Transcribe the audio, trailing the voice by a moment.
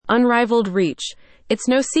Unrivaled reach. It's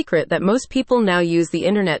no secret that most people now use the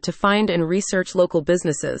internet to find and research local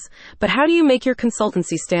businesses. But how do you make your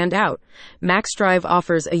consultancy stand out? MaxDrive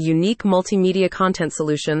offers a unique multimedia content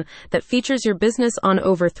solution that features your business on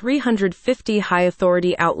over 350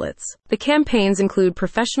 high-authority outlets. The campaigns include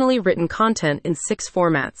professionally written content in 6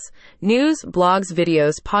 formats: news, blogs,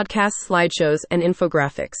 videos, podcasts, slideshows, and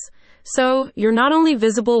infographics. So, you're not only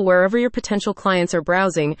visible wherever your potential clients are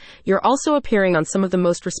browsing, you're also appearing on some of the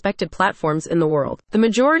most respected platforms in the world. The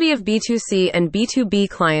majority of B2C and B2B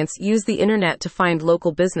clients use the internet to find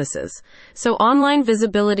local businesses, so online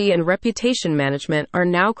visibility and reputation management are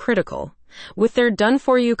now critical. With their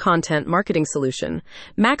done-for-you content marketing solution,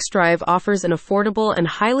 MaxDrive offers an affordable and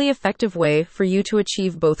highly effective way for you to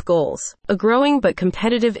achieve both goals. A growing but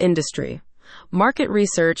competitive industry. Market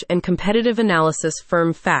research and competitive analysis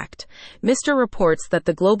firm Fact Mr. reports that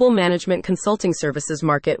the global management consulting services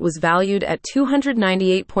market was valued at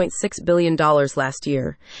 $298.6 billion last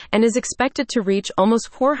year and is expected to reach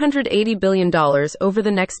almost $480 billion over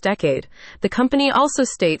the next decade. The company also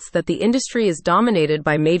states that the industry is dominated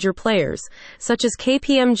by major players such as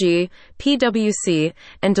KPMG, PwC,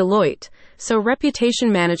 and Deloitte, so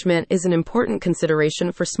reputation management is an important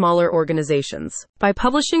consideration for smaller organizations. By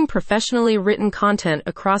publishing professionally written content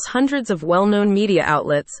across hundreds of well-known media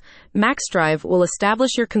outlets, MaxDrive will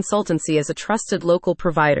establish your consultancy as a trusted local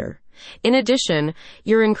provider. In addition,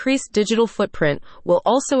 your increased digital footprint will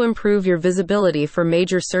also improve your visibility for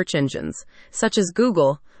major search engines, such as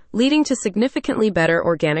Google, leading to significantly better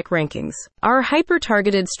organic rankings. Our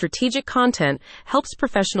hyper-targeted strategic content helps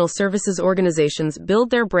professional services organizations build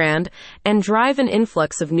their brand and drive an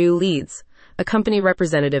influx of new leads, a company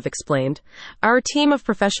representative explained. Our team of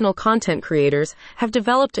professional content creators have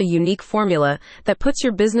developed a unique formula that puts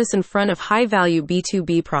your business in front of high-value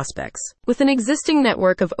B2B prospects. With an existing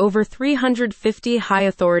network of over 350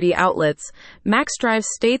 high-authority outlets, MaxDrive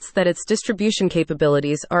states that its distribution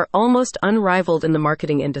capabilities are almost unrivaled in the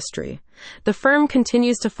marketing industry. The firm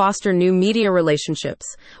continues to foster new media relationships,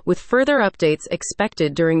 with further updates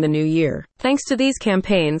expected during the new year. Thanks to these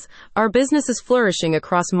campaigns, our business is flourishing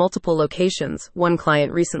across multiple locations, one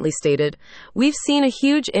client recently stated. We've seen a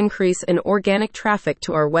huge increase in organic traffic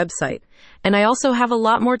to our website, and I also have a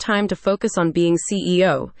lot more time to focus on being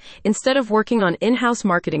CEO, instead of working on in-house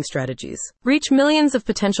marketing strategies. Reach millions of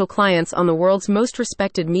potential clients on the world's most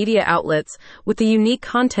respected media outlets with the unique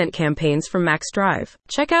content campaigns from MaxDrive.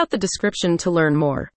 Check out the description to learn more.